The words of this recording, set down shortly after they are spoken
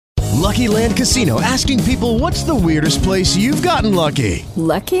Lucky Land Casino, asking people, what's the weirdest place you've gotten lucky?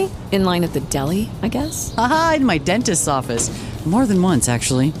 Lucky? In line at the deli, I guess? Aha, in my dentist's office. More than once,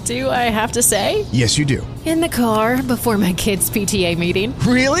 actually. Do I have to say? Yes, you do. In the car before my kids' PTA meeting.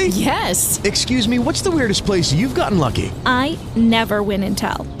 Really? Yes. Excuse me, what's the weirdest place you've gotten lucky? I never win and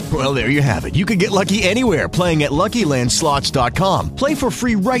tell. Well, there you have it. You can get lucky anywhere, playing at LuckyLandSlots.com. Play for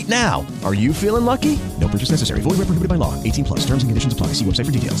free right now. Are you feeling lucky? No purchase necessary. Void where prohibited by law. 18 plus. Terms and conditions apply. See website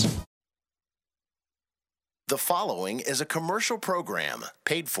for details. The following is a commercial program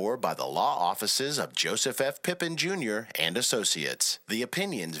paid for by the law offices of Joseph F. Pippin, Jr. and Associates. The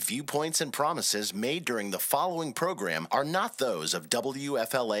opinions, viewpoints, and promises made during the following program are not those of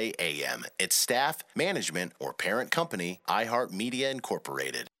WFLA AM, its staff, management, or parent company, iHeartMedia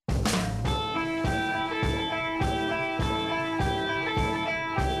Incorporated.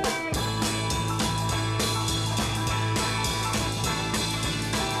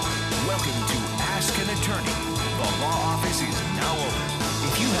 Welcome to Ask an Attorney. The law office is now open.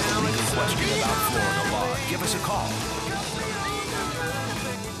 If you have a legal question about Florida law, give us a call.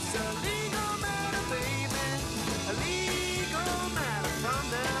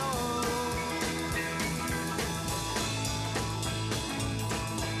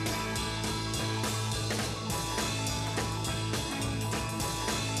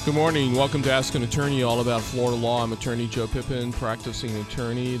 Good morning. Welcome to Ask an Attorney, all about Florida law. I'm attorney Joe Pippin, practicing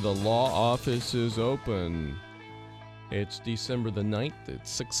attorney. The law office is open. It's December the 9th at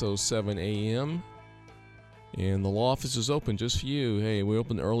 6:07 a.m. And the law office is open just for you. Hey, we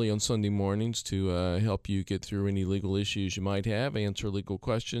open early on Sunday mornings to help you get through any legal issues you might have, answer legal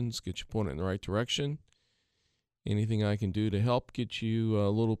questions, get you pointed in the right direction. Anything I can do to help get you a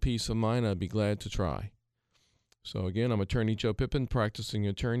little peace of mind, I'd be glad to try. So again, I'm attorney Joe Pippin, practicing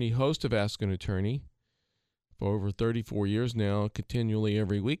attorney, host of Ask an Attorney for over 34 years now, continually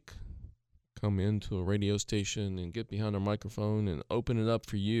every week. Come into a radio station and get behind a microphone and open it up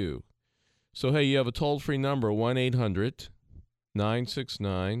for you. So hey, you have a toll-free number,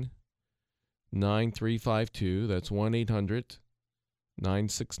 1-800-969-9352. That's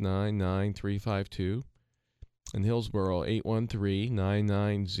 1-800-969-9352. In Hillsborough,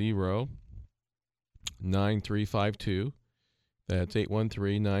 813-990-9352. That's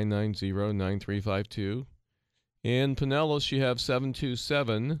 813-990-9352. In Pinellas, you have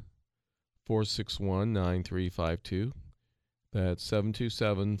 727-461-9352. That's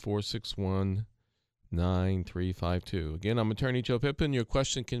 727-461-9352. Again, I'm attorney Joe Pippin. Your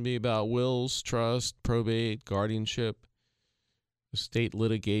question can be about wills, trust, probate, guardianship, estate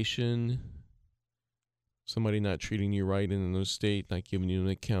litigation, somebody not treating you right in an estate, not giving you an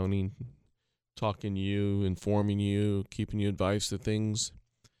accounting, talking to you, informing you, keeping you advised to things.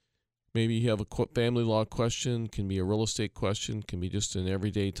 Maybe you have a family law question, can be a real estate question, can be just an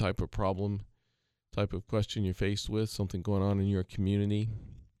everyday type of problem, type of question you're faced with, something going on in your community,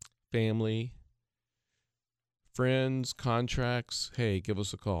 family, friends, contracts. Hey, give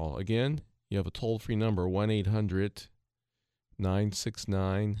us a call. Again, you have a toll-free number,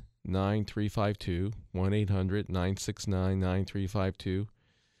 1-800-969-9352, 1-800-969-9352.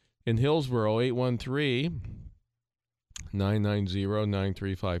 In Hillsborough,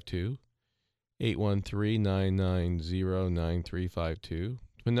 813-990-9352, 813-990-9352.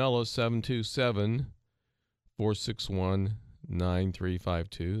 Pinellas,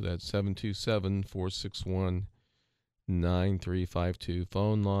 727-461-9352. That's 727-461-9352.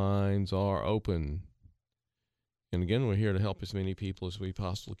 Phone lines are open. And again, we're here to help as many people as we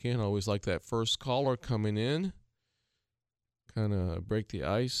possibly can. I always like that first caller coming in, kind of break the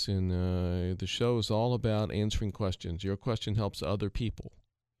ice. And the show is all about answering questions. Your question helps other people.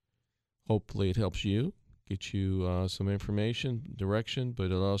 Hopefully it helps you, get you some information, direction,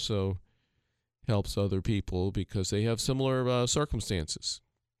 but it also helps other people because they have similar circumstances.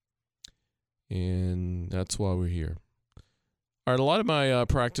 And that's why we're here. All right, a lot of my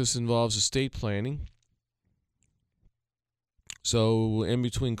practice involves estate planning. So in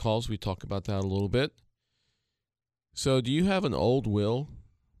between calls, we talk about that a little bit. So do you have an old will?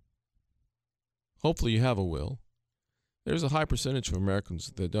 Hopefully you have a will. There's a high percentage of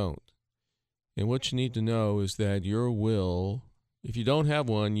Americans that don't. And what you need to know is that your will, if you don't have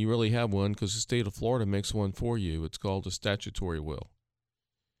one, you really have one because the state of Florida makes one for you. It's called a statutory will.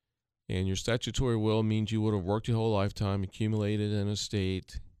 And your statutory will means you would have worked your whole lifetime, accumulated an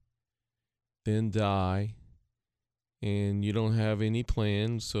estate, then die, and you don't have any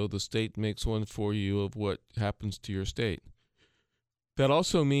plans, so the state makes one for you of what happens to your estate. That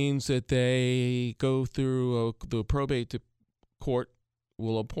also means that they go through the probate court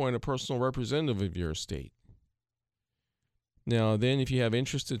will appoint a personal representative of your estate. Now, then, if you have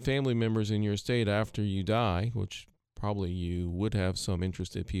interested family members in your estate after you die, which probably you would have some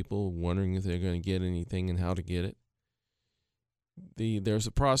interested people wondering if they're going to get anything and how to get it, there's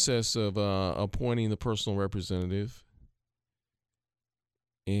a process of appointing the personal representative,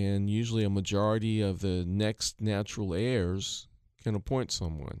 and usually a majority of the next natural heirs can appoint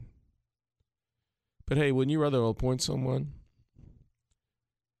someone. But hey, wouldn't you rather appoint someone?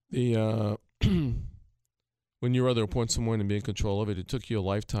 When you rather appoint someone and be in control of it, it took you a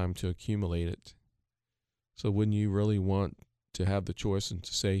lifetime to accumulate it. So wouldn't you really want to have the choice and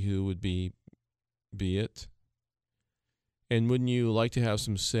to say who would be it? And wouldn't you like to have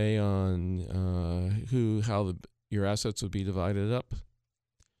some say on how your assets would be divided up?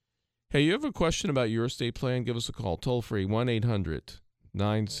 Hey, you have a question about your estate plan? Give us a call. Toll free,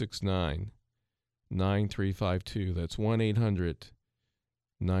 1-800-969-9352. That's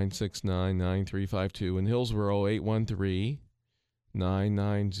 1-800-969-9352. In Hillsborough,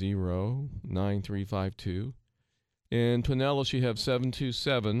 813-990-9352. In Pinellas, you have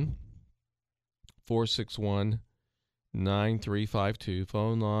 727-461-9352.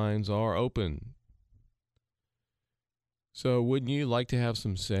 Phone lines are open. So wouldn't you like to have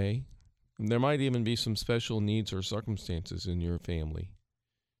some say? There might even be some special needs or circumstances in your family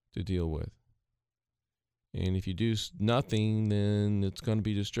to deal with. And if you do nothing, then it's going to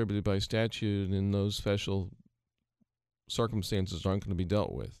be distributed by statute, and those special circumstances aren't going to be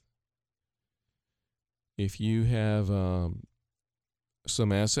dealt with. If you have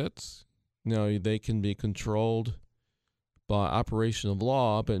some assets, now they can be controlled by operation of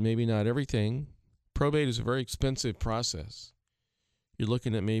law, but maybe not everything. Probate is a very expensive process. You're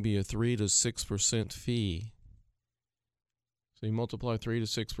looking at maybe a 3 to 6% fee. So you multiply 3 to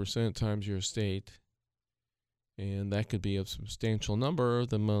 6% times your estate, and that could be a substantial number.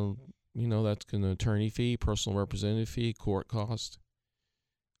 Then, that's an attorney fee, personal representative fee, court cost.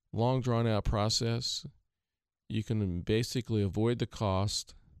 Long drawn out process. You can basically avoid the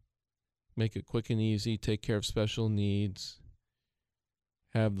cost, make it quick and easy, take care of special needs,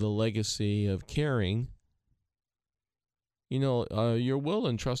 have the legacy of caring. Your will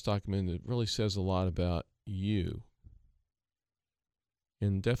and trust document, it really says a lot about you,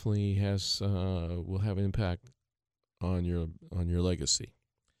 and definitely will have an impact on your legacy.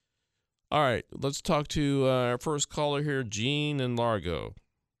 All right, let's talk to our first caller here, Jean in Largo.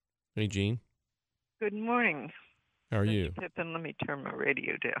 Hey, Jean. Good morning. How are you? Pippin, let me turn my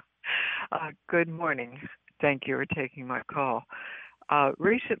radio down. Good morning. Thank you for taking my call.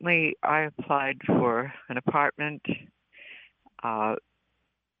 Recently, I applied for an apartment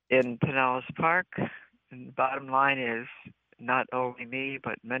in Pinellas Park, and the bottom line is not only me,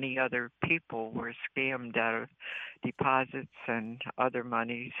 but many other people were scammed out of deposits and other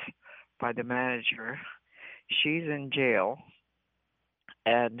monies by the manager. She's in jail,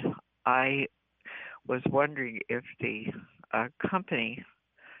 and I was wondering if the company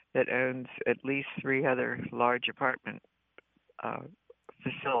that owns at least 3 other large apartment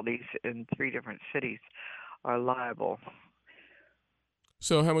facilities in 3 different cities are liable.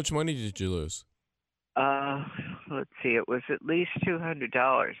 So how much money did you lose? Let's see, it was at least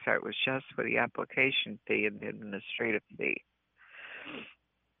 $200. That was just for the application fee and the administrative fee.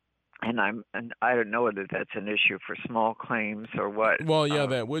 And I don't know whether that's an issue for small claims or what. Well, yeah,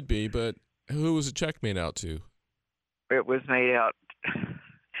 that would be, but who was the check made out to? It was made out.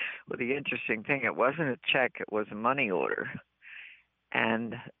 Well, the interesting thing, it wasn't a check, it was a money order.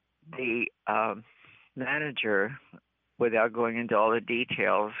 And the manager, without going into all the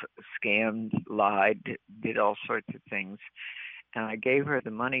details, scammed, lied, did all sorts of things. And I gave her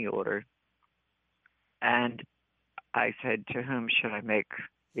the money order, and I said, to whom should I make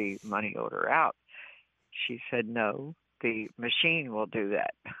the money order out? She said, no, the machine will do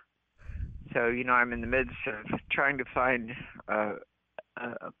that. So, I'm in the midst of trying to find a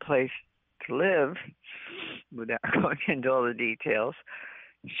place to live without going into all the details.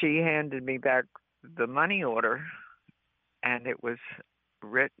 She handed me back the money order, and it was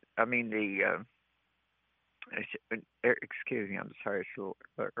written, excuse me, I'm sorry, it's a little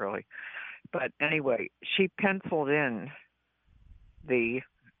early. But anyway, she penciled in the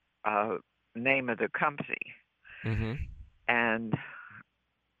name of the company. Mm-hmm. And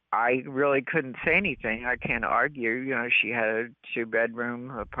I really couldn't say anything. I can't argue. She had a 2-bedroom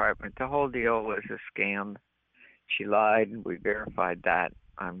apartment. The whole deal was a scam. She lied, and we verified that.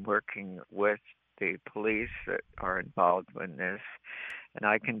 I'm working with the police that are involved in this, and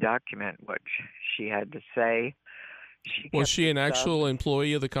I can document what she had to say. Was she an actual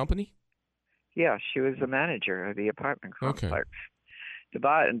employee of the company? Yeah, she was the manager of the apartment complex. Okay. The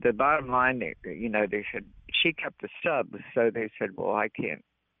bottom line, they said she kept the stubs, so they said, well, I can't.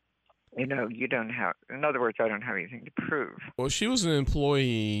 You don't have. In other words, I don't have anything to prove. Well, she was an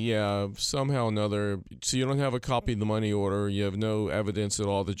employee, yeah, somehow or another. So you don't have a copy of the money order. You have no evidence at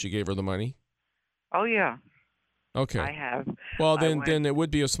all that you gave her the money? Oh, yeah. Okay. I have. Well, then it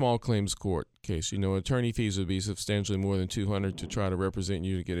would be a small claims court case. Attorney fees would be substantially more than $200 to try to represent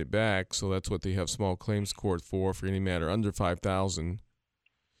you to get it back. So that's what they have small claims court for any matter under $5,000.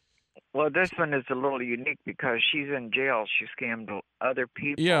 Well, this one is a little unique because she's in jail. She scammed other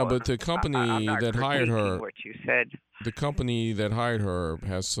people. Yeah, but the company that hired her, what you said. The company that hired her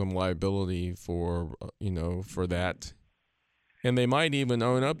has some liability for for that, and they might even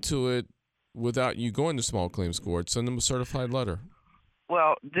own up to it without you going to small claims court. Send them a certified letter.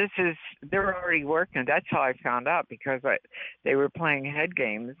 Well, they're already working. That's how I found out, because they were playing head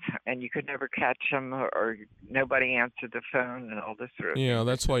games and you could never catch them, or nobody answered the phone and all this sort of thing. Yeah,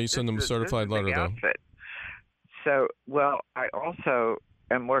 that's why you send them a certified letter, though. Outfit. So, I also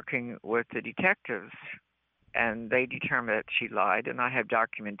am working with the detectives, and they determined that she lied, and I have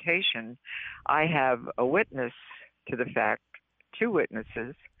documentation. I have a witness to the fact, 2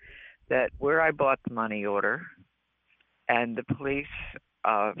 witnesses, that where I bought the money order, and the police,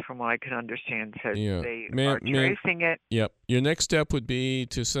 from what I can understand, said they are tracing it. Yep. Your next step would be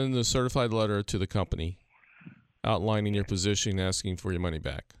to send a certified letter to the company outlining your position, asking for your money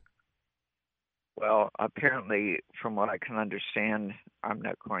back. Well, apparently, from what I can understand, I'm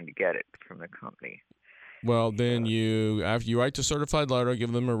not going to get it from the company. Well, then after you write the certified letter,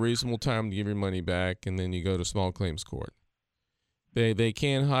 give them a reasonable time to give your money back, and then you go to small claims court. They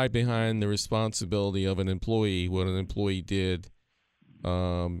can't hide behind the responsibility of an employee, what an employee did,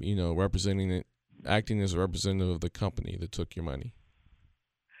 acting as a representative of the company that took your money.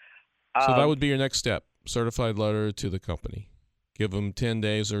 So that would be your next step, certified letter to the company. Give them 10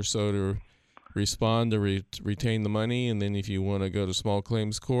 days or so to respond to retain the money, and then if you want to go to small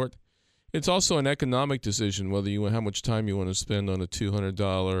claims court, it's also an economic decision whether how much time you want to spend on a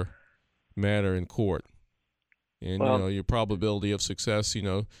 $200 matter in court. And, your probability of success,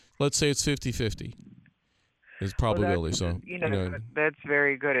 let's say it's 50-50. It's probability. That's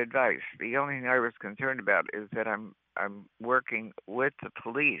very good advice. The only thing I was concerned about is that I'm working with the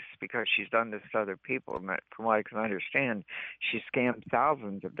police because she's done this to other people. And from what I can understand, she scammed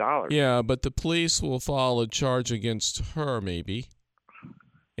thousands of dollars. Yeah, but the police will file a charge against her maybe.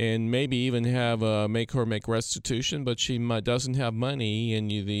 And maybe even have make her make restitution, but she doesn't have money.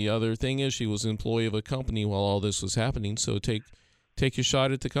 And the other thing is, she was an employee of a company while all this was happening. So take your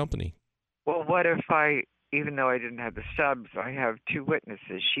shot at the company. Well, what if even though I didn't have the stubs, I have 2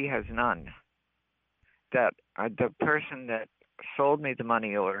 witnesses. She has none. That the person that sold me the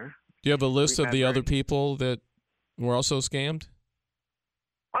money order. Do you have a list of the other people that were also scammed?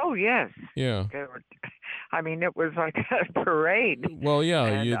 Oh yes. Yeah. It was like a parade. Well,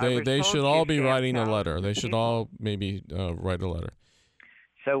 yeah, they should all be writing a letter. They should all maybe write a letter.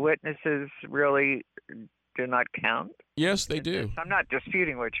 So witnesses really do not count? Yes, they do. I'm not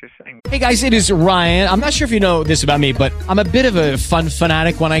disputing what you're saying. Hey, guys, it is Ryan. I'm not sure if you know this about me, but I'm a bit of a fun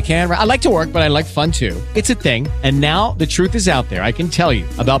fanatic when I can. I like to work, but I like fun, too. It's a thing. And now the truth is out there. I can tell you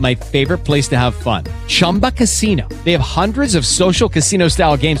about my favorite place to have fun, Chumba Casino. They have hundreds of social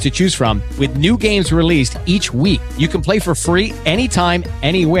casino-style games to choose from with new games released each week. You can play for free anytime,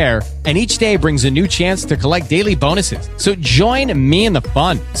 anywhere, and each day brings a new chance to collect daily bonuses. So join me in the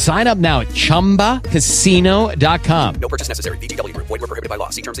fun. Sign up now at ChumbaCasino.com. No purchase necessary. VGW Group. Void where prohibited by law.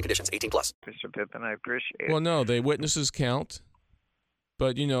 See terms and conditions. 18+. Mr. Pippin, I appreciate it. Well, no, witnesses count.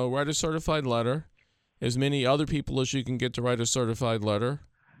 But, write a certified letter. As many other people as you can get to write a certified letter.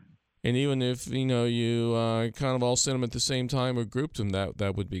 And even if, you kind of all sent them at the same time or grouped them,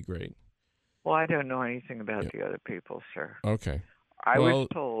 that would be great. Well, I don't know anything about the other people, sir. Okay. I was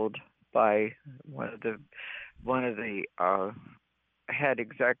told by one of the head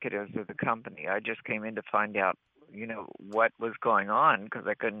executives of the company. I just came in to find out, what was going on because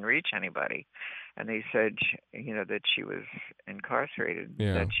I couldn't reach anybody. And they said, that she was incarcerated,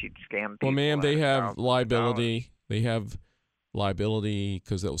 that she'd scammed people. Well, ma'am, they have liability. They have liability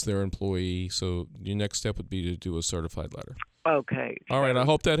because that was their employee. So your next step would be to do a certified letter. Okay. All right. I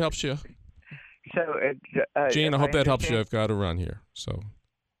hope that helps you. So, Gene, I hope that helps you. I've got to run here. So.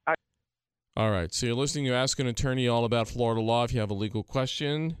 All right. So you're listening to Ask an Attorney all about Florida law. If you have a legal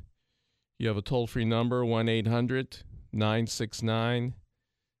question, you have a toll-free number,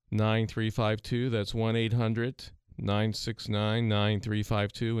 1-800-969-9352. That's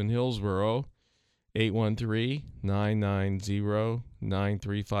 1-800-969-9352. In Hillsborough,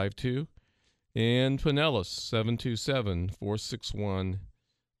 813-990-9352. In Pinellas,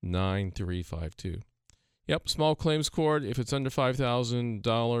 727-461-9352. Yep, small claims court. If it's under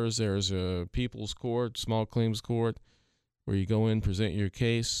 $5,000, there's a people's court, small claims court, where you go in, present your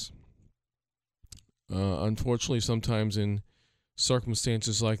case. Unfortunately, sometimes in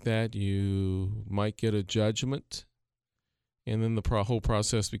circumstances like that, you might get a judgment, and then the whole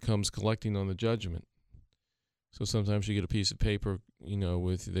process becomes collecting on the judgment. So sometimes you get a piece of paper,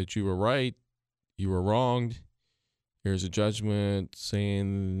 with that you were right, you were wronged. Here's a judgment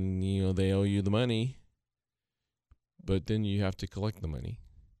saying, they owe you the money, but then you have to collect the money.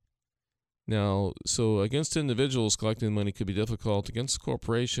 Now, so against individuals, collecting money could be difficult. Against a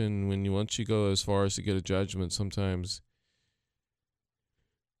corporation, once you go as far as to get a judgment, sometimes,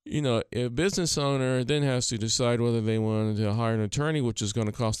 a business owner then has to decide whether they want to hire an attorney, which is going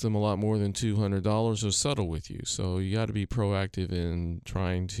to cost them a lot more than $200, or settle with you. So you got to be proactive in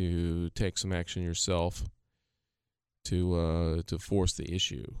trying to take some action yourself to force the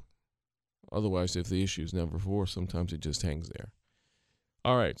issue. Otherwise, if the issue is never forced, sometimes it just hangs there.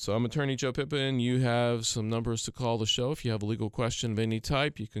 All right, so I'm Attorney Joe Pippin. You have some numbers to call the show. If you have a legal question of any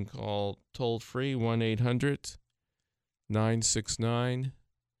type, you can call toll-free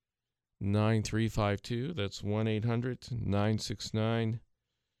 1-800-969-9352. That's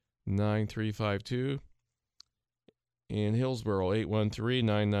 1-800-969-9352. In Hillsborough,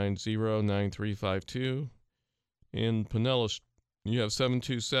 813-990-9352. In Pinellas, you have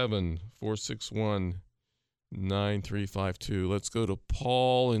 727-461-9352. Let's go to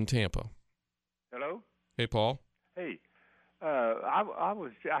Paul in Tampa. Hello? Hey, Paul. Hey. I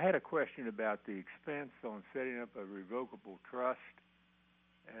had a question about the expense on setting up a revocable trust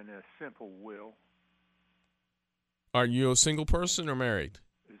and a simple will. Are you a single person or married?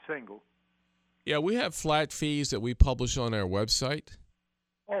 Single. Yeah, we have flat fees that we publish on our website.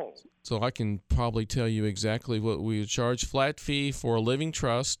 Oh. So I can probably tell you exactly what we charge. Flat fee for a living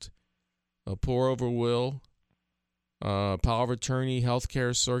trust, a pour-over will, power of attorney,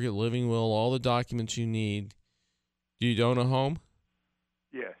 healthcare surrogate, living will, all the documents you need. Do you own a home?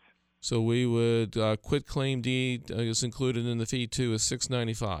 Yes. So we would quit claim deed is included in the fee too, is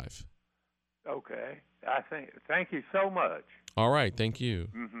 $695. Okay. Thank you so much. All right. Thank you.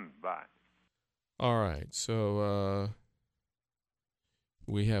 Bye. All right. So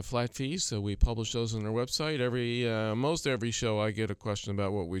we have flat fees, so we publish those on our website. Most every show I get a question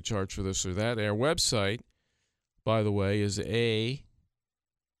about what we charge for this or that. Our website, by the way, is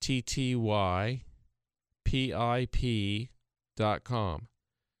ATTYPIP.com.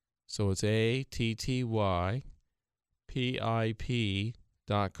 So it's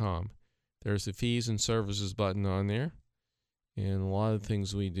ATTYPIP.com. There's the fees and services button on there, and a lot of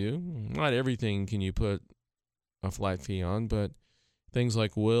things we do. Not everything can you put a flat fee on, but things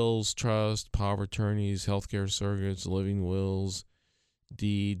like wills, trust, power of attorneys, healthcare surrogates, living wills,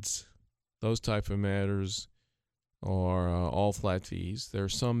 deeds, those type of matters are all flat fees. There are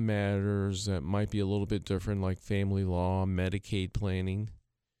some matters that might be a little bit different, like family law, Medicaid planning,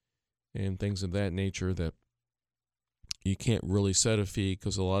 and things of that nature that you can't really set a fee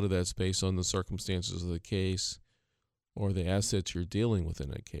because a lot of that's based on the circumstances of the case or the assets you're dealing with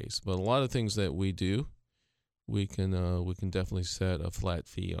in a case. But a lot of things that we do, we can definitely set a flat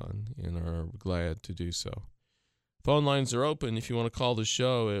fee on and are glad to do so. Phone lines are open if you want to call the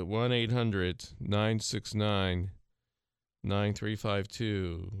show at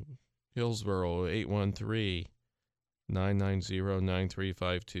 1-800-969-9352. Hillsborough,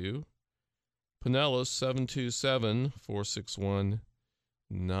 813-990-9352. Pinellas,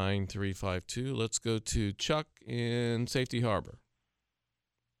 727-461-9352. Let's go to Chuck in Safety Harbor.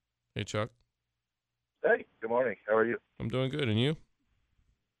 Hey, Chuck. Hey, good morning. How are you? I'm doing good, and you?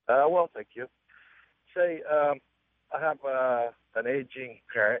 Well, thank you. Say, I have an aging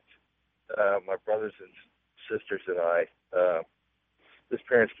parent, my brothers and sisters and I. This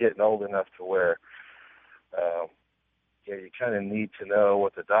parent's getting old enough to where you kind of need to know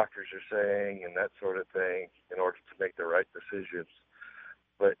what the doctors are saying and that sort of thing in order to make the right decisions.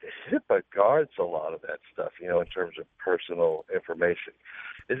 But HIPAA guards a lot of that stuff, in terms of personal information.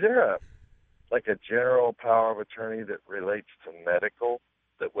 Is there a general power of attorney that relates to medical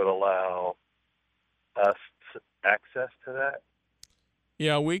that would allow us access to that?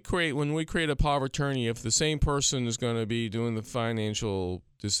 Yeah, when we create a power of attorney, if the same person is going to be doing the financial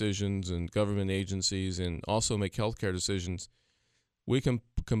decisions and government agencies and also make healthcare decisions, we can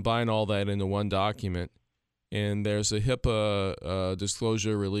combine all that into one document. And there's a HIPAA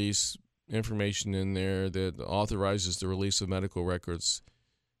disclosure release information in there that authorizes the release of medical records,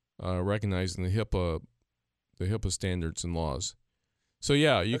 recognizing the HIPAA standards and laws. So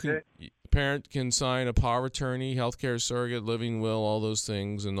yeah, the parent can sign a power of attorney, healthcare surrogate, living will, all those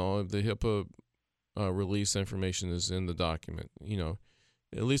things, and all of the HIPAA release information is in the document.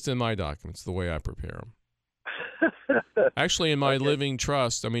 At least in my documents, the way I prepare them. Actually, in my living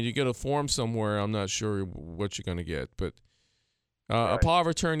trust, you get a form somewhere. I'm not sure what you're going to get, but a power of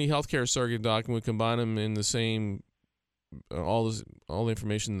attorney healthcare surrogate document, we combine them in the same, all the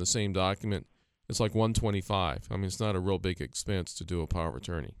information in the same document. It's like $125. It's not a real big expense to do a power of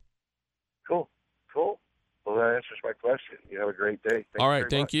attorney. Cool. Well, that answers my question. You have a great day. All right,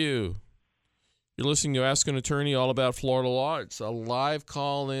 thank you. You're listening to Ask an Attorney, all about Florida law. It's a live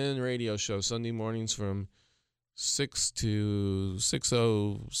call-in radio show, Sunday mornings from 6 to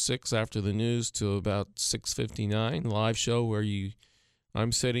 6:06 after the news to about 6:59. Live show where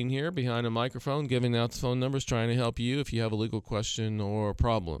I'm sitting here behind a microphone, giving out the phone numbers, trying to help you if you have a legal question or a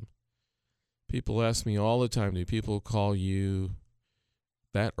problem. People ask me all the time, do people call you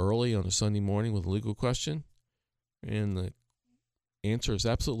that early on a Sunday morning with a legal question? And the answer is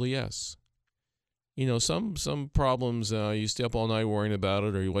absolutely yes. Some problems, you stay up all night worrying about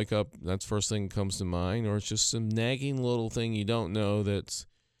it, or you wake up, that's the first thing that comes to mind, or it's just some nagging little thing you don't know that's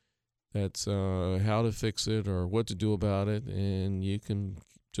how to fix it or what to do about it, and you can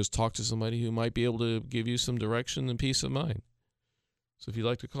just talk to somebody who might be able to give you some direction and peace of mind. So if you'd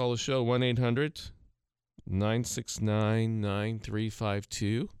like to call the show,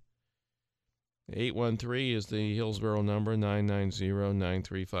 1-800-969-9352. 813 is the Hillsborough number,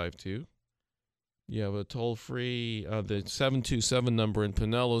 990-9352. You have a toll-free, the 727 number in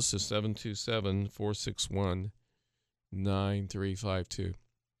Pinellas is 727-461-9352.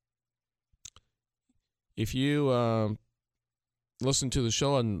 If you listen to the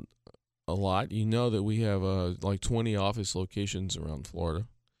show a lot, you know that we have like 20 office locations around Florida.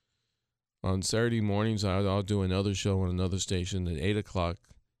 On Saturday mornings, I'll do another show on another station at 8 o'clock,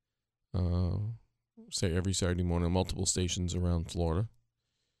 every Saturday morning, multiple stations around Florida.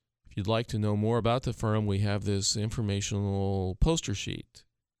 If you'd like to know more about the firm, we have this informational poster sheet.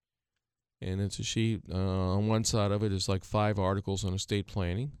 And it's a sheet, on one side of it is like 5 articles on estate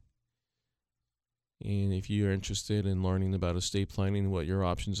planning. And if you're interested in learning about estate planning, what your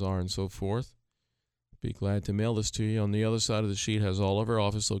options are and so forth, be glad to mail this to you. On the other side of the sheet has all of our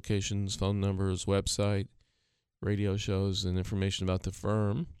office locations, phone numbers, website, radio shows, and information about the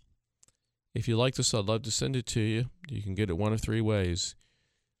firm. If you like this, I'd love to send it to you. You can get it one of 3 ways.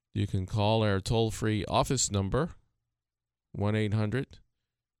 You can call our toll-free office number,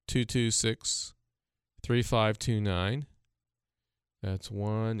 1-800-226-3529. That's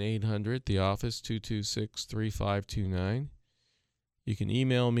 1-800, the office, 226-3529. You can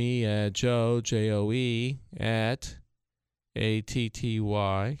email me at Joe, J-O-E, at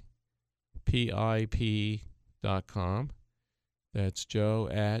attypip.com. That's Joe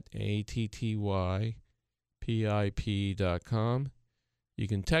at attypip.com. You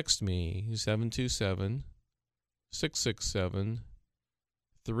can text me,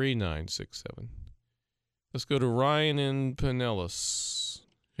 727-667-3967. Let's go to Ryan in Pinellas.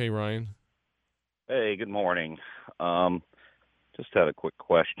 Hey, Ryan. Hey, good morning. Just had a quick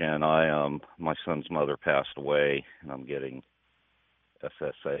question. My son's mother passed away, and I'm getting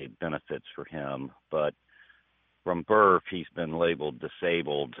SSA benefits for him. But from birth, he's been labeled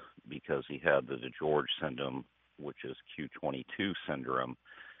disabled because he had the DeGeorge syndrome, which is Q22 syndrome.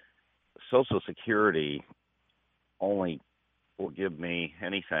 Social Security only will give me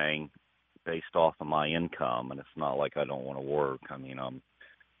anything based off of my income, and it's not like I don't want to work. I'm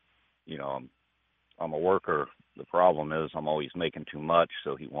a worker. The problem is I'm always making too much,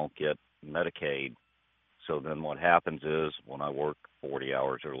 so he won't get Medicaid. So then what happens is when I work 40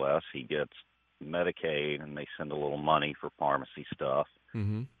 hours or less, he gets Medicaid, and they send a little money for pharmacy stuff.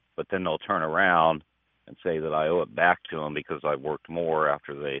 Mm-hmm. But then they'll turn around and say that I owe it back to him because I worked more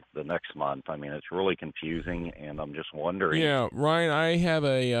after the next month. It's really confusing, and I'm just wondering. Yeah, Ryan, I have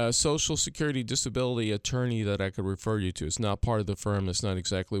a Social Security disability attorney that I could refer you to. It's not part of the firm. It's not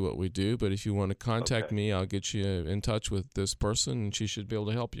exactly what we do, but if you want to contact me, I'll get you in touch with this person, and she should be able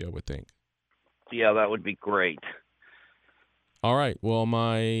to help you, I would think. Yeah, that would be great. All right. Well,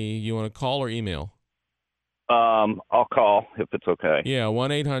 you want to call or email? I'll call if it's okay. Yeah,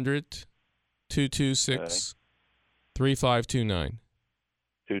 1-800-226-3529. 226-3529.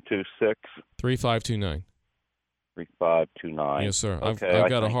 3529. 3529. Yes, sir. Okay, I've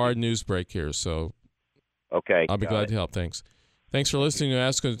got a hard news break here, so okay, I'll be glad to help. Thanks. Thanks for listening to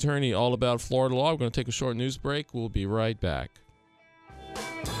Ask an Attorney, all about Florida law. We're going to take a short news break. We'll be right back.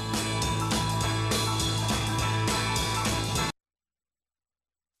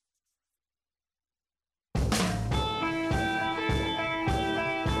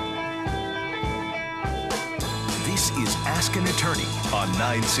 This is Ask an Attorney on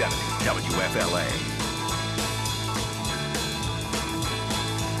 970 WFLA.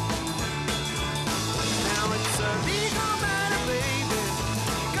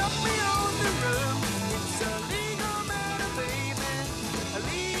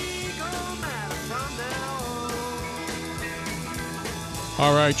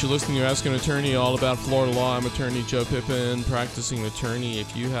 All right, you're listening to Ask an Attorney, all about Florida law. I'm attorney Joe Pippin, practicing attorney.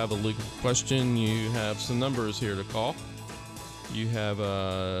 If you have a legal question, you have some numbers here to call. You have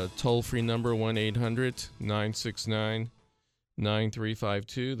a toll-free number,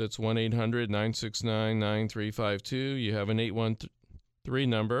 1-800-969-9352. That's 1-800-969-9352. You have an 813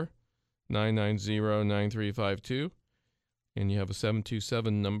 number, 990-9352. And you have a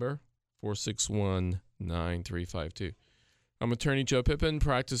 727 number, 461-9352. I'm attorney Joe Pippin,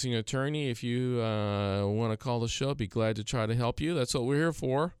 practicing attorney. If you want to call the show, I'd be glad to try to help you. That's what we're here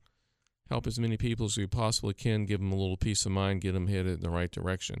for. Help as many people as we possibly can, give them a little peace of mind, get them headed in the right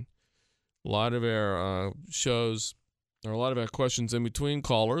direction. A lot of our shows, or a lot of our questions in between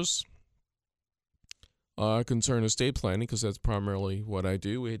callers concern estate planning, because that's primarily what I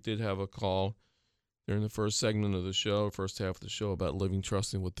do. We did have a call during the first segment of the show, first half of the show, about living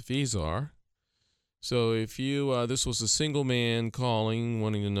trust and what the fees are. So if you, this was a single man calling,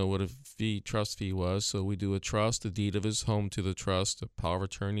 wanting to know what a trust fee was. So we do a trust, a deed of his home to the trust, a power of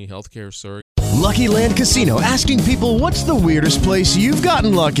attorney, healthcare surrogate. Lucky Land Casino, asking people, what's the weirdest place you've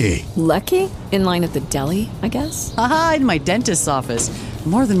gotten lucky? Lucky? In line at the deli, I guess? Aha, in my dentist's office.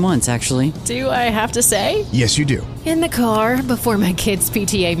 More than once, actually. Do I have to say? Yes, you do. In the car before my kids'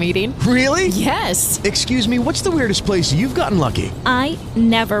 PTA meeting. Really? Yes. Excuse me, what's the weirdest place you've gotten lucky? I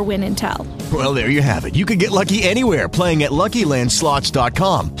never win and tell. Well, there you have it. You can get lucky anywhere, playing at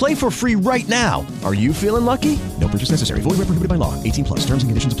LuckyLandSlots.com. Play for free right now. Are you feeling lucky? No purchase necessary. Void where prohibited by law. 18 plus. Terms and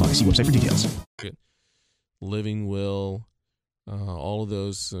conditions apply. See website for details. Living will, all of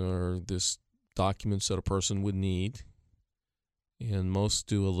those are documents that a person would need. And most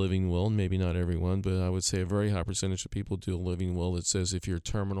do a living will, maybe not everyone, but I would say a very high percentage of people do a living will that says if you're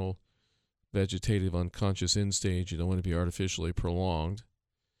terminal, vegetative, unconscious end stage, you don't want to be artificially prolonged.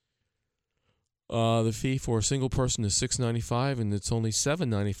 The fee for a single person is $695, and it's only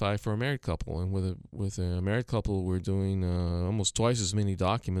 $795 for a married couple. And with a married couple, we're doing almost twice as many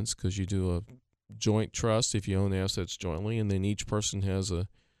documents, because you do a joint trust if you own assets jointly, and then each person has a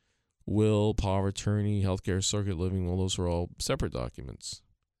will, power of attorney, healthcare circuit, living will. Those are all separate documents.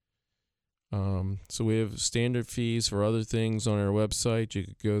 So we have standard fees for other things on our website. You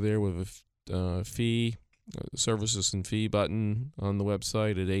could go there with a fee, services and fee button on the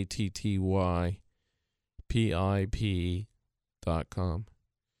website at attypip.com.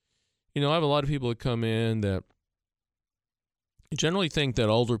 You know, I have a lot of people that come in that generally think that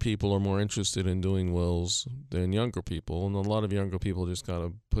older people are more interested in doing wills than younger people, and a lot of younger people just kind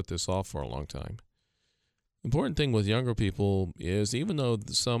of put this off for a long time. The important thing with younger people is, even though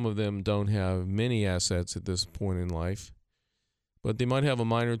some of them don't have many assets at this point in life, but they might have a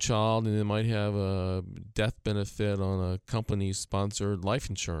minor child and they might have a death benefit on a company-sponsored life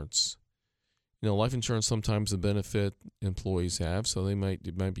insurance. You know, life insurance sometimes the benefit employees have, so it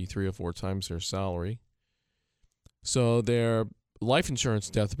might be 3 or 4 times their salary. So their life insurance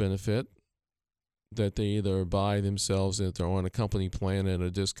death benefit that they either buy themselves if they're on a company plan at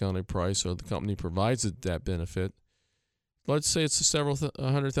a discounted price, or the company provides that benefit. Let's say it's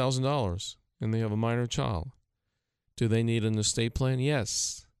 $100,000 and they have a minor child. Do they need an estate plan?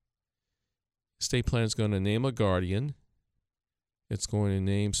 Yes. Estate plan is going to name a guardian. It's going to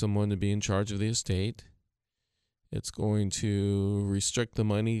name someone to be in charge of the estate. It's going to restrict the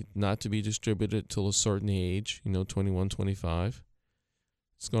money not to be distributed till a certain age, 21, 25.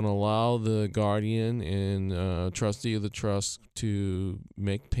 It's going to allow the guardian and trustee of the trust to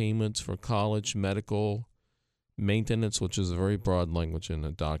make payments for college, medical, maintenance, which is a very broad language in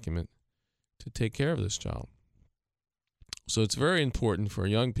a document, to take care of this child. So it's very important for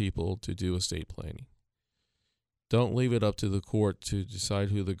young people to do estate planning. Don't leave it up to the court to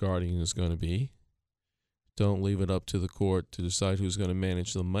decide who the guardian is going to be. Don't leave it up to the court to decide who's going to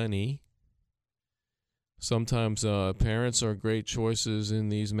manage the money. Sometimes parents are great choices in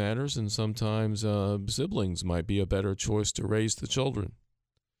these matters, and sometimes siblings might be a better choice to raise the children.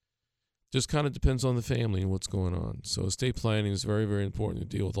 Just kind of depends on the family and what's going on. So estate planning is very, very important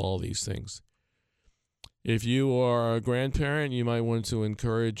to deal with all these things. If you are a grandparent, you might want to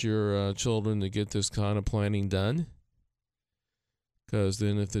encourage your children to get this kind of planning done. Because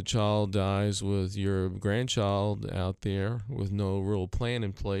then if the child dies with your grandchild out there with no real plan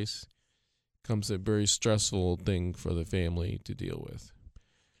in place, it becomes a very stressful thing for the family to deal with.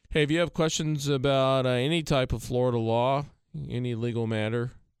 Hey, if you have questions about any type of Florida law, any legal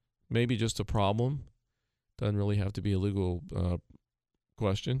matter, maybe just a problem, doesn't really have to be a legal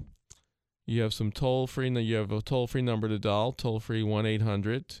question. You have some toll-free. You have a toll-free number to dial. Toll-free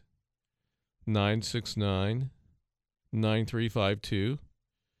 1-800-969-9352.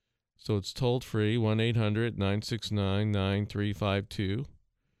 So it's toll-free 1-800-969-9352.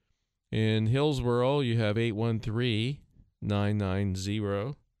 In Hillsborough, you have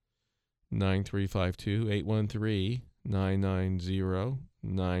 813-990-9352.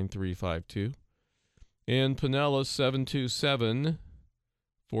 813-990-9352. In Pinellas,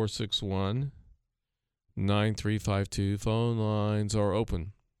 727-461-9352. Phone lines are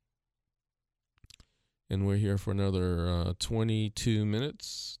open. And we're here for another 22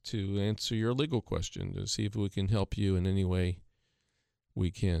 minutes to answer your legal question, to see if we can help you in any way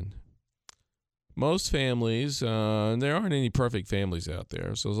we can. Most families, and there aren't any perfect families out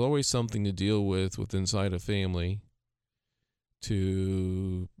there, so there's always something to deal with inside a family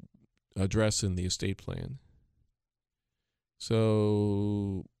to address in the estate plan.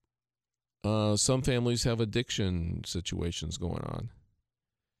 So some families have addiction situations going on.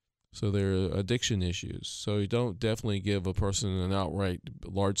 So there are addiction issues. So you don't definitely give a person an outright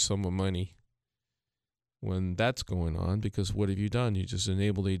large sum of money when that's going on, because what have you done? You just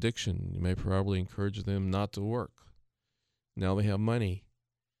enable the addiction. You may probably encourage them not to work. Now they have money.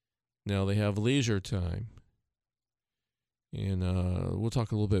 Now they have leisure time. And we'll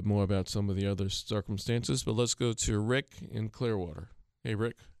talk a little bit more about some of the other circumstances, but let's go to Rick in Clearwater. Hey,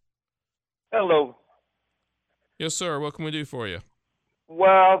 Rick. Hello. Yes, sir. What can we do for you?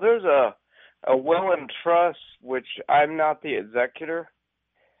 Well, there's a will and trust, which I'm not the executor,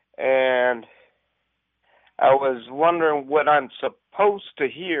 and I was wondering what I'm supposed to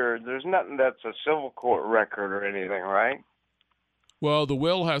hear. There's nothing that's a civil court record or anything, right? Well, the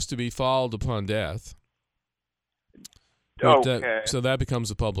will has to be filed upon death. Okay. So that becomes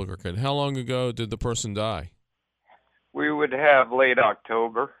a public record. How long ago did the person die? We would have late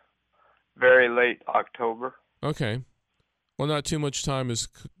October, very late October. Okay. Well, not too much time has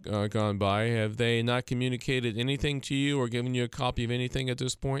gone by. Have they not communicated anything to you or given you a copy of anything at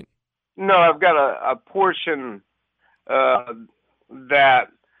this point? No, I've got a portion that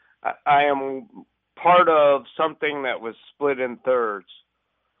I am part of something that was split in thirds.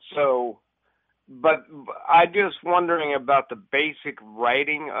 So, but I'm just wondering about the basic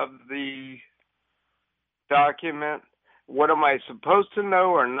writing of the document. What am I supposed to know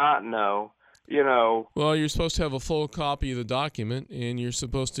or not know? You know. Well, you're supposed to have a full copy of the document, and you're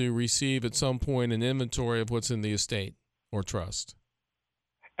supposed to receive at some point an inventory of what's in the estate or trust.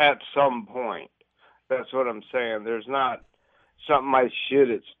 At some point. That's what I'm saying. There's not something I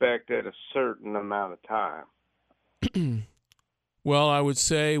should expect at a certain amount of time. Well, I would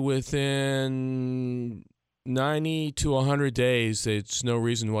say within 90 to 100 days, there's no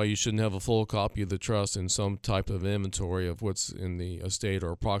reason why you shouldn't have a full copy of the trust and some type of inventory of what's in the estate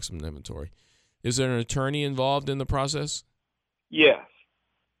or approximate inventory. Is there an attorney involved in the process? Yes.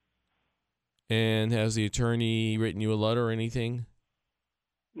 And has the attorney written you a letter or anything?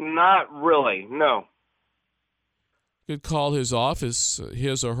 Not really, no. You could call his office,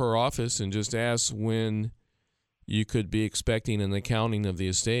 his or her office, and just ask when you could be expecting an accounting of the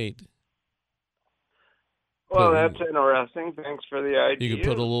estate. Well, that's interesting. Thanks for the idea. You could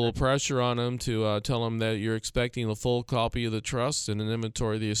put a little pressure on them to tell them that you're expecting a full copy of the trust and an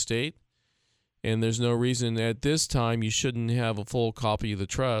inventory of the estate. And there's no reason at this time you shouldn't have a full copy of the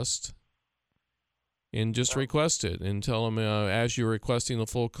trust. And just request it and tell them as you're requesting a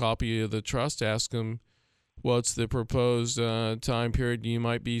full copy of the trust, ask them what's the proposed time period you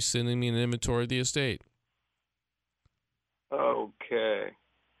might be sending me an inventory of the estate. Okay.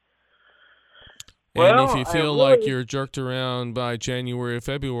 And if you feel like you're jerked around by January or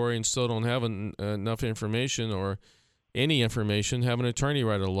February and still don't have enough information or any information, have an attorney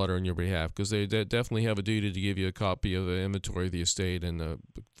write a letter on your behalf, because they definitely have a duty to give you a copy of the inventory of the estate and a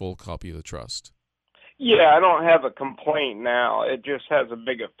full copy of the trust. Yeah, I don't have a complaint now. It just has a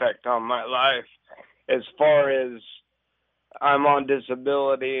big effect on my life as far as I'm on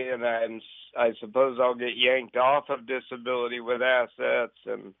disability, and I suppose I'll get yanked off of disability with assets.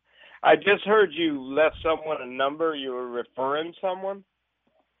 And I just heard you left someone a number. You were referring someone?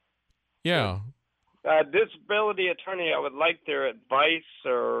 Yeah. Disability attorney, I would like their advice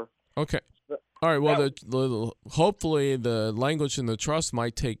or... Okay. All right, well, hopefully the language in the trust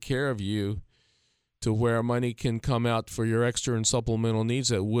might take care of you to where money can come out for your extra and supplemental needs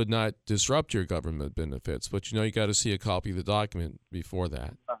that would not disrupt your government benefits. But, you got to see a copy of the document before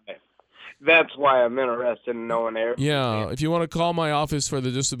that. Okay. that's why I'm interested in knowing everything. Yeah, if you want to call my office for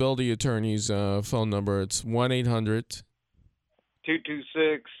the disability attorney's phone number, it's 1-800.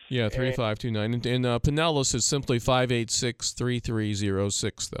 226. Yeah, 3529. And in Pinellas, it's simply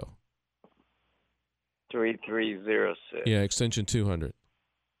 586-3306, though. 3306. Yeah, extension 200.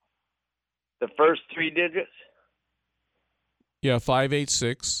 The first 3 digits? Yeah,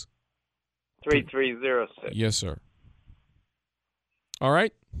 586. 3306. Yes, sir. All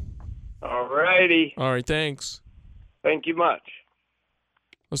right. All righty. All right, thanks. Thank you much.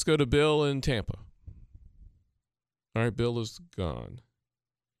 Let's go to Bill in Tampa. All right, Bill is gone.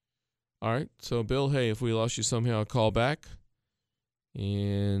 All right, so Bill, hey, if we lost you somehow, call back.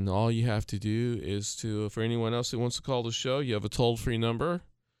 And all you have to do is to, for anyone else that wants to call the show, you have a toll-free number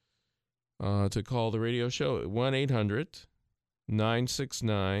to call the radio show at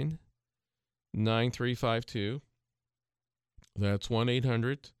 1-800-969-9352. That's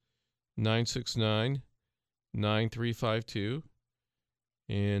 1-800-969-9352.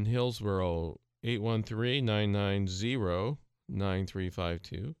 In Hillsborough,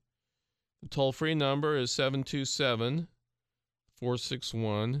 813-990-9352. The toll-free number is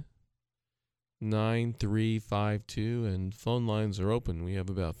 727-461-9352, and phone lines are open. We have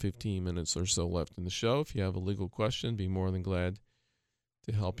about 15 minutes or so left in the show. If you have a legal question, be more than glad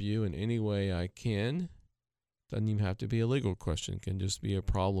to help you in any way I can. Doesn't even have to be a legal question. It can just be a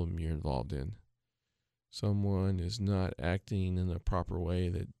problem you're involved in. Someone is not acting in a proper way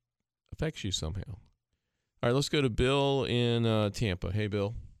that affects you somehow. All right, let's go to Bill in Tampa. Hey,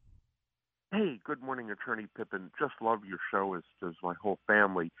 Bill. Hey, good morning, Attorney Pippin. Just love your show, as does my whole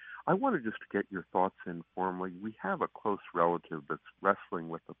family. I wanted just to get your thoughts informally. We have a close relative that's wrestling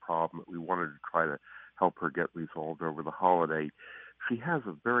with a problem that we wanted to try to help her get resolved over the holiday. She has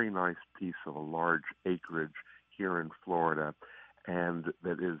a very nice piece of a large acreage here in Florida, and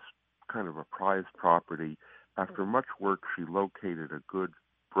that is kind of a prized property. After much work, she located a good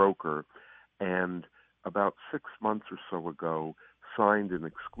broker, and about 6 months or so ago, signed an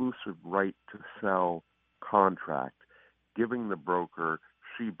exclusive right to sell contract, giving the broker,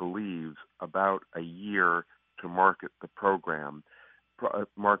 she believes, about a year to market the property.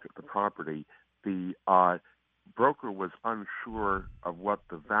 The broker was unsure of what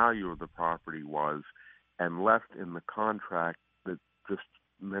the value of the property was and left in the contract that just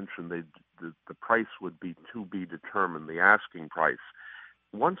mentioned the price would be to be determined, the asking price.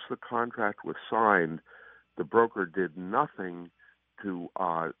 Once the contract was signed, the broker did nothing to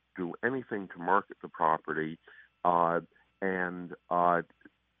do anything to market the property, and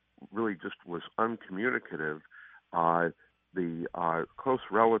really just was uncommunicative. The close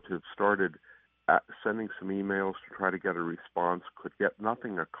relative started sending some emails to try to get a response, could get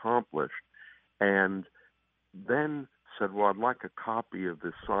nothing accomplished, and then said, well, I'd like a copy of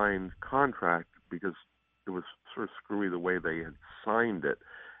the signed contract because it was sort of screwy the way they had signed it,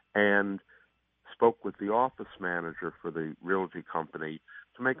 and spoke with the office manager for the realty company.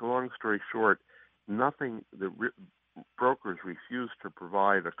 To make a long story short, brokers refused to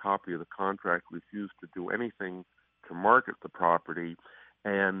provide a copy of the contract, refused to do anything to market the property,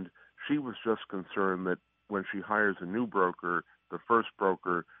 and she was just concerned that when she hires a new broker, the first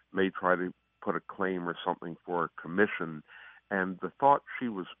broker may try to put a claim or something for a commission. And the thought she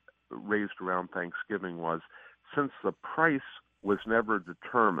was raised around Thanksgiving was, since the price was never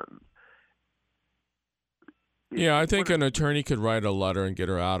determined. Yeah, I think an attorney could write a letter and get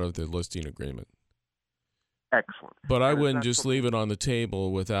her out of the listing agreement. Excellent. But I wouldn't just leave it on the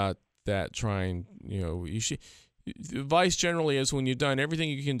table without that trying, the advice generally is when you've done everything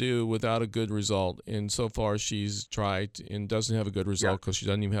you can do without a good result, and so far she's tried and doesn't have a good result because she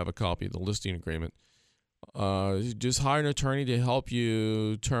doesn't even have a copy of the listing agreement, just hire an attorney to help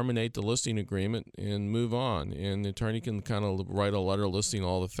you terminate the listing agreement and move on. And the attorney can kind of write a letter listing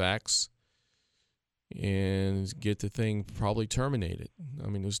all the facts and get the thing probably terminated. I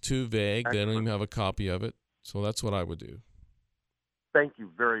mean, it was too vague. Excellent. They don't even have a copy of it. So that's what I would do. Thank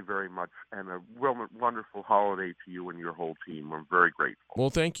you very, very much, and a wonderful holiday to you and your whole team. I'm very grateful. Well,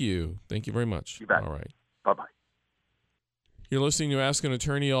 thank you. Thank you very much. You bet. All right. Bye-bye. You're listening to Ask an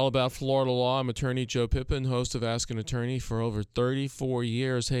Attorney, all about Florida law. I'm attorney Joe Pippin, host of Ask an Attorney for over 34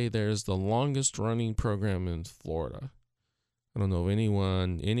 years. Hey, there's the longest-running program in Florida. I don't know of any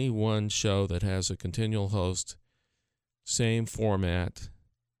one show that has a continual host, same format,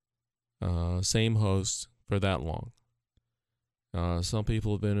 same host for that long. Some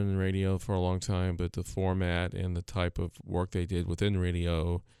people have been in radio for a long time, but the format and the type of work they did within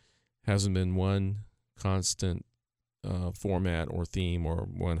radio hasn't been one constant format or theme or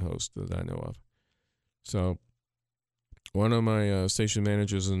one host that I know of. So one of my station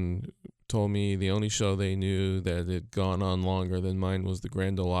managers told me the only show they knew that had gone on longer than mine was the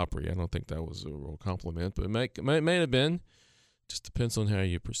Grand Ole Opry. I don't think that was a real compliment, but it may have been. Just depends on how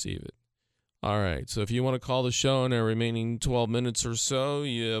you perceive it. All right, so if you want to call the show in our remaining 12 minutes or so,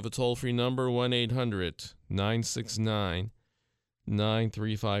 you have a toll-free number,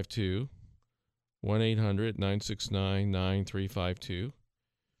 1-800-969-9352. 1-800-969-9352.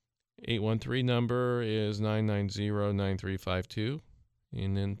 813 number is 990-9352.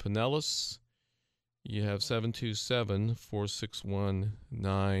 And in Pinellas, you have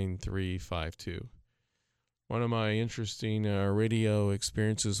 727-461-9352. One of my interesting radio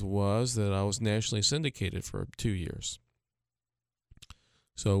experiences was that I was nationally syndicated for 2 years.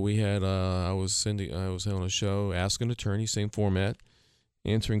 So we had I was on a show, Ask an Attorney, same format,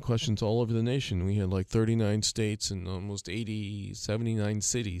 answering questions all over the nation. We had like 39 states and almost 79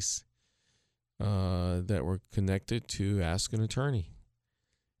 cities that were connected to Ask an Attorney.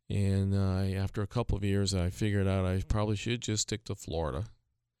 And after a couple of years, I figured out I probably should just stick to Florida,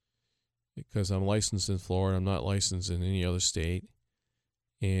 because I'm licensed in Florida. I'm not licensed in any other state.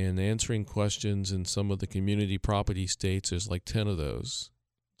 And answering questions in some of the community property states, there's like 10 of those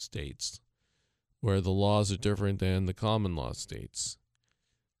states where the laws are different than the common law states.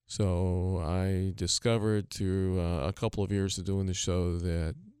 So I discovered through a couple of years of doing the show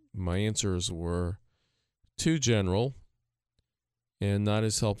that my answers were too general and not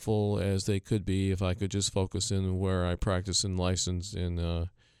as helpful as they could be if I could just focus in where I practice and license and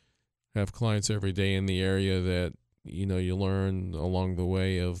have clients every day in the area that, you learn along the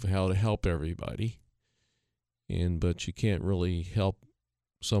way of how to help everybody. But you can't really help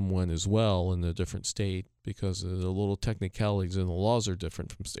someone as well in a different state because of the little technicalities and the laws are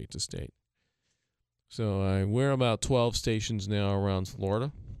different from state to state. So we're about 12 stations now around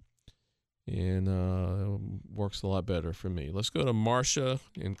Florida, and it works a lot better for me. Let's go to Marcia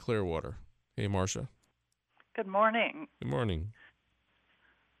in Clearwater. Hey, Marcia. Good morning. Good morning.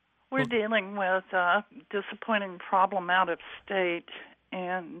 We're dealing with a disappointing problem out of state,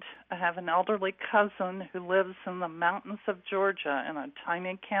 and I have an elderly cousin who lives in the mountains of Georgia in a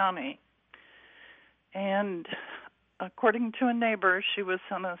tiny county. And according to a neighbor, she was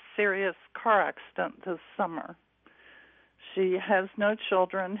in a serious car accident this summer. She has no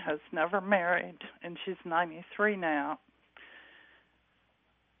children, has never married, and she's 93 now.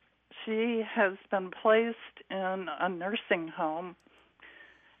 She has been placed in a nursing home,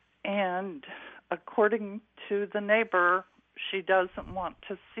 and according to the neighbor, she doesn't want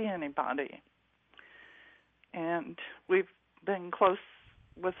to see anybody. And we've been close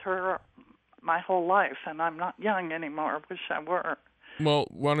with her my whole life, and I'm not young anymore. I wish I were. Well,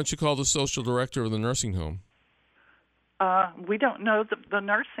 why don't you call the social director of the nursing home? We don't know the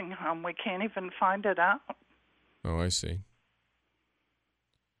nursing home. We can't even find it out. Oh, I see.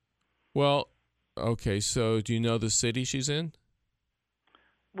 Well, okay, so do you know the city she's in?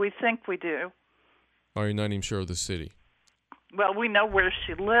 We think we do. Or are you not even sure of the city? Well, we know where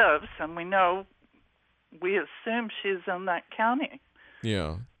she lives, and we assume she's in that county.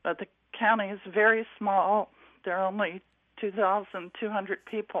 Yeah. But the county is very small. There are only 2,200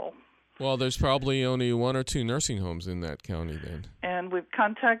 people. Well, there's probably only 1 or 2 nursing homes in that county then. And we've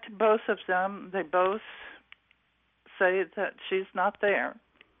contacted both of them. They both say that she's not there.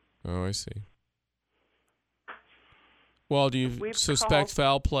 Oh, I see. Well, do you suspect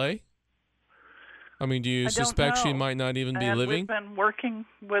foul play? I mean, do you suspect she might not even be living? We've been working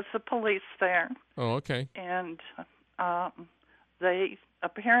with the police there. Oh, okay. And they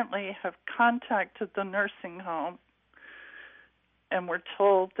apparently have contacted the nursing home, and we're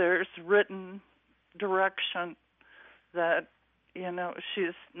told there's written direction that,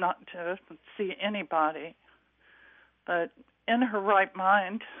 she's not to see anybody. But in her right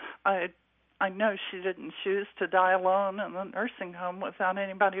mind, I know she didn't choose to die alone in the nursing home without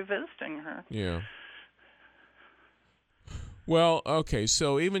anybody visiting her. Yeah. Well, okay,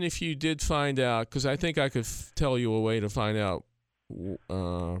 so even if you did find out, because I think I could tell you a way to find out who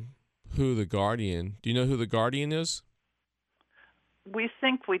the guardian, do you know who the guardian is? We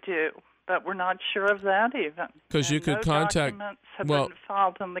think we do, but we're not sure of that even. Because you could contact. Documents have been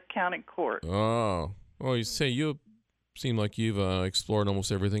filed in the county court. Oh. Well, you say you seem like you've explored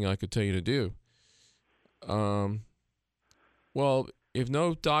almost everything I could tell you to do. Well, if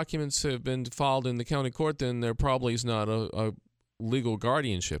no documents have been filed in the county court, then there probably is not a legal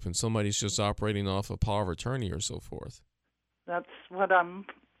guardianship, and somebody's just operating off a power of attorney or so forth. That's what I'm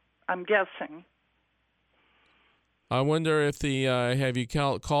guessing. I wonder if have you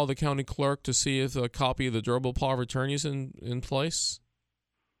called the county clerk to see if a copy of the durable power of attorney is in place?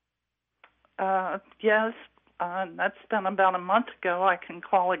 Yes. That's been about a month ago. I can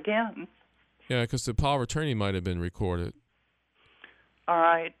call again. Yeah, because the power of attorney might have been recorded. All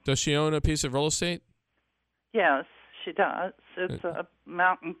right. Does she own a piece of real estate? Yes, she does. It's a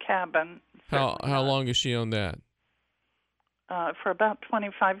mountain cabin. How long has she owned that? For about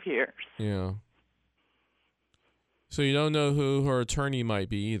 25 years. Yeah. So you don't know who her attorney might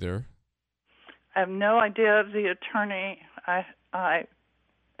be either. I have no idea of the attorney. I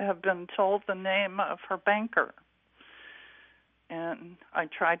have been told the name of her banker. And I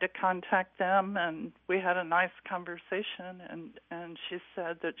tried to contact them, and we had a nice conversation, and she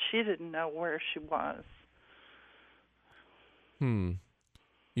said that she didn't know where she was.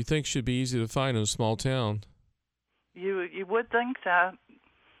 You think she'd be easy to find in a small town? You would think that.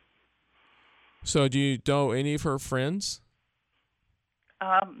 So do you know any of her friends?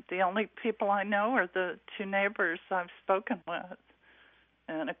 The only people I know are the two neighbors I've spoken with.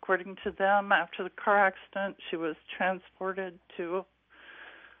 And according to them, after the car accident, she was transported to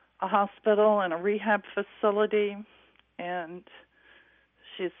a hospital and a rehab facility, and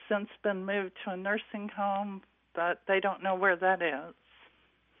she's since been moved to a nursing home, but they don't know where that is.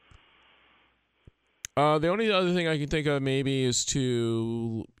 The only other thing I can think of maybe is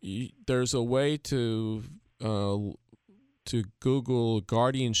there's a way to Google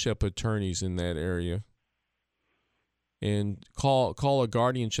guardianship attorneys in that area. And call a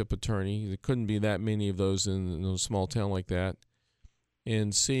guardianship attorney. There couldn't be that many of those in a small town like that.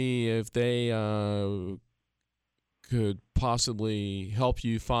 And see if they could possibly help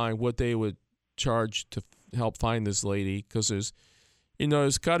you find what they would charge to help find this lady. Because there's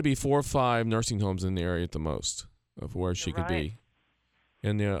got to be 4 or 5 nursing homes in the area at the most of where she could be.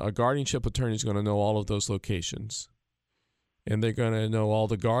 And a guardianship attorney is going to know all of those locations. And they're going to know all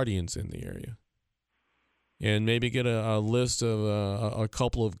the guardians in the area. And maybe get a list of a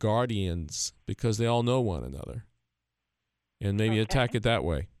couple of guardians because they all know one another. And maybe attack it that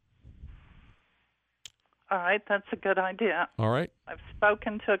way. All right, that's a good idea. All right. I've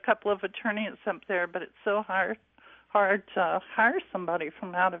spoken to a couple of attorneys up there, but it's so hard to hire somebody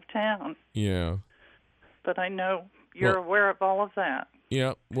from out of town. Yeah. But I know you're aware of all of that.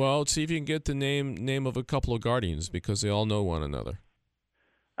 Yeah. Well, see if you can get the name of a couple of guardians because they all know one another.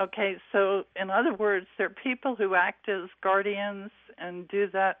 Okay, so in other words, there are people who act as guardians and do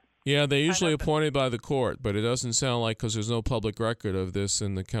that. Yeah, they're usually appointed by the court, but it doesn't sound like, because there's no public record of this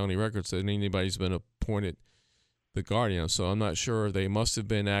in the county records, that anybody's been appointed the guardian. So I'm not sure. They must have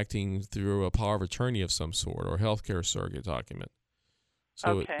been acting through a power of attorney of some sort or healthcare surrogate document.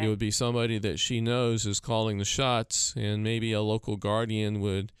 So it would be somebody that she knows is calling the shots, and maybe a local guardian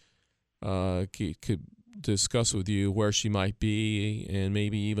would could discuss with you where she might be, and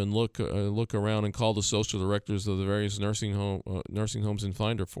maybe even look around and call the social directors of the various nursing homes and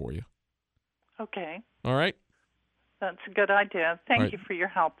find her for you. Okay. All right. That's a good idea. Thank you for your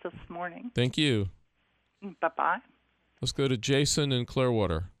help this morning. Thank you. Bye-bye. Let's go to Jason in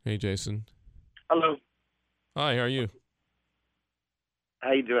Clearwater. Hey, Jason. Hello. Hi, how are you?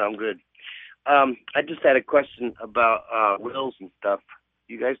 How you doing? I'm good. I just had a question about wills and stuff.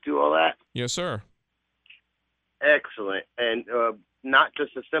 You guys do all that? Yes, sir. Excellent. And not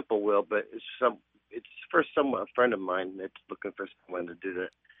just a simple will, but it's for a friend of mine that's looking for someone to do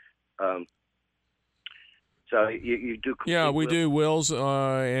that. So you do. Yeah, we do wills,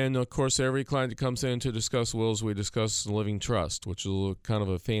 and of course, every client that comes in to discuss wills, we discuss living trust, which is kind of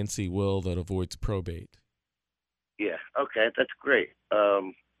a fancy will that avoids probate. Yeah. Okay, that's great.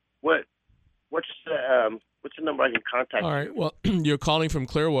 What's the number I can contact? All right. Well, you're calling from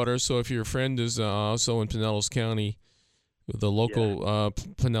Clearwater, so if your friend is also in Pinellas County, the local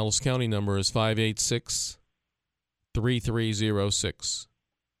Pinellas County number is 586-3306.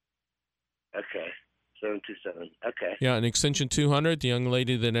 Okay. 727. Okay. Yeah, and extension 200. The young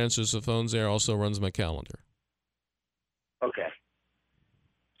lady that answers the phones there also runs my calendar. Okay.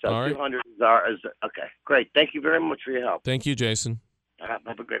 So all 200 is okay. Great. Thank you very much for your help. Thank you, Jason.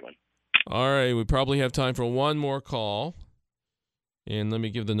 Have a great one. All right, we probably have time for one more call. And let me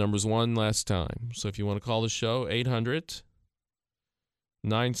give the numbers one last time. So if you want to call the show,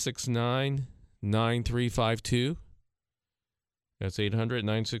 800-969-9352. That's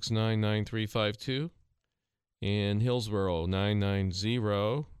 800-969-9352. In Hillsborough,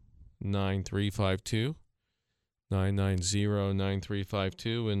 990-9352.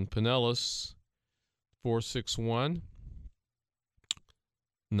 990-9352. In Pinellas, 461-9352.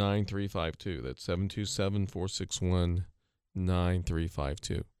 That's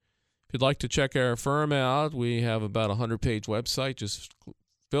 727-461-9352. If you'd like to check our firm out, we have about a 100-page website just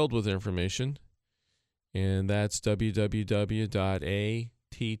filled with information. And that's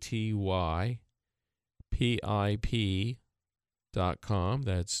www.attypip.com.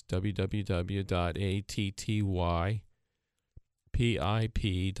 That's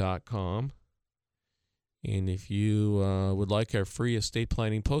www.attypip.com. And if you would like our free estate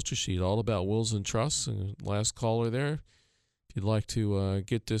planning poster sheet all about wills and trusts, and last caller there, if you'd like to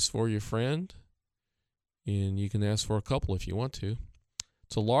get this for your friend, and you can ask for a couple if you want to.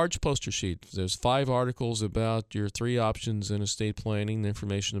 It's a large poster sheet. There's 5 articles about your 3 options in estate planning,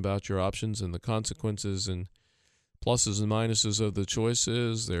 information about your options and the consequences and pluses and minuses of the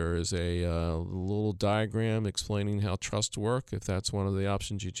choices. There is a little diagram explaining how trusts work if that's one of the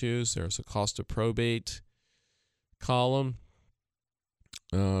options you choose. There's a cost of probate column,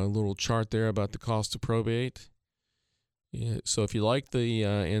 a little chart there about the cost of probate. Yeah, so if you like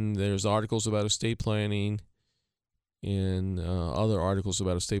and there's articles about estate planning and other articles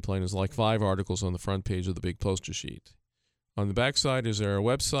about estate planning. There's like 5 articles on the front page of the big poster sheet. On the back side is our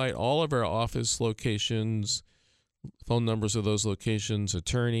website, all of our office locations, phone numbers of those locations,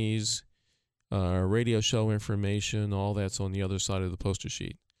 attorneys, radio show information, all that's on the other side of the poster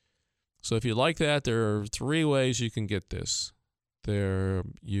sheet. So if you like that, there are 3 ways you can get this.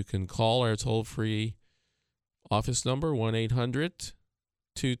 You can call our toll-free office number,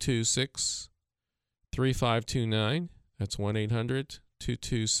 1-800-226-3529. That's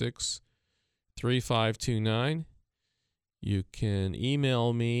 1-800-226-3529. You can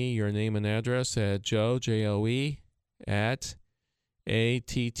email me your name and address at Joe, at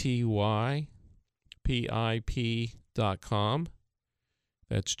attypip.com.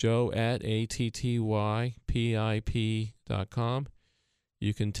 That's Joe at attypip.com.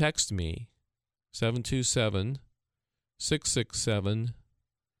 You can text me,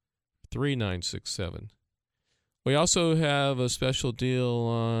 727-667-3967. We also have a special deal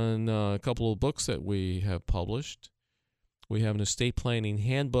on a couple of books that we have published. We have an estate planning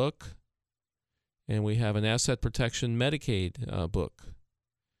handbook, and we have an asset protection Medicaid book.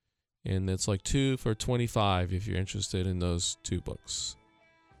 And it's like 2 for $25 if you're interested in those 2 books.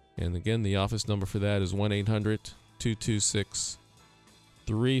 And again, the office number for that is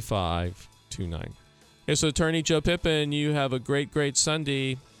 1-800-226-3529. Okay, so Attorney Joe Pippin, you have a great, great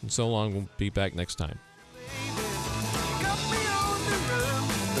Sunday. And so long, we'll be back next time.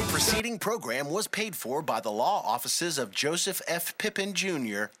 The preceding program was paid for by the law offices of Joseph F. Pippin,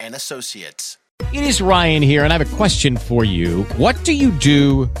 Jr. and Associates. It is Ryan here, and I have a question for you. What do you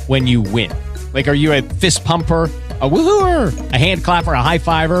do when you win? Like, are you a fist pumper, a woo-hooer, a hand clapper, a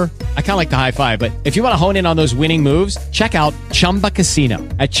high-fiver? I kind of like the high-five, but if you want to hone in on those winning moves, check out Chumba Casino.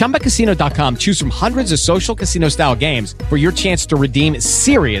 At ChumbaCasino.com, choose from hundreds of social casino-style games for your chance to redeem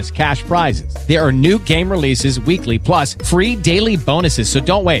serious cash prizes. There are new game releases weekly, plus free daily bonuses, so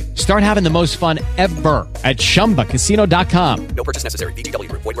don't wait. Start having the most fun ever at ChumbaCasino.com. No purchase necessary. VGW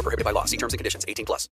Group. Void where prohibited by law. See terms and conditions. 18+.